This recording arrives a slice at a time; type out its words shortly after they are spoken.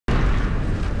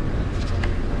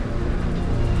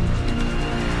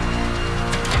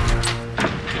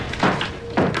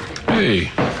Hey,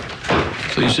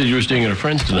 so you said you were staying at a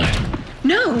friend's tonight?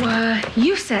 No,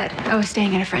 you said I was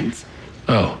staying at a friend's.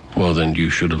 Oh, well then you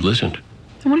should have listened.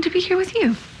 I wanted to be here with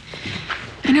you.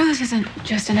 I know this isn't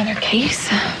just another case.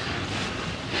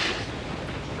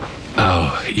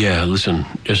 Oh, yeah, listen,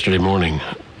 yesterday morning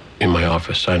in my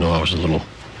office, I know I was a little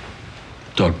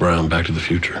Doc Brown, Back to the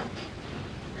Future.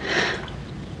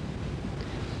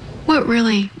 What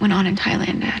really went on in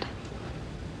Thailand, Dad?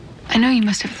 I know you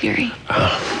must have a theory.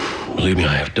 Believe me,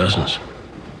 I have dozens.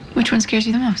 Which one scares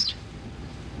you the most?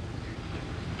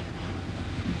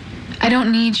 I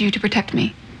don't need you to protect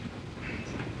me.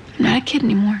 I'm not a kid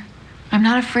anymore. I'm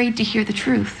not afraid to hear the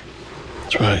truth.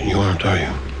 That's right, you aren't, are you?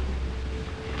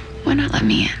 Why not let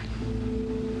me in?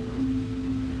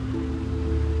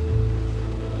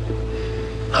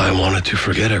 I wanted to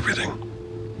forget everything.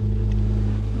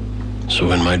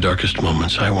 So in my darkest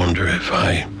moments, I wonder if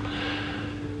I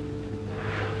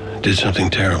did something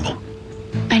terrible.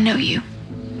 I know you.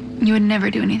 You would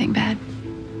never do anything bad.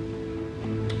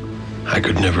 I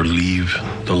could never leave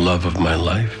the love of my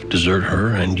life, desert her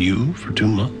and you for 2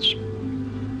 months.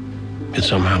 Yet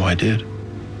somehow I did.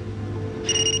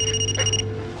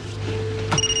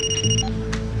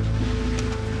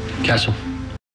 Castle.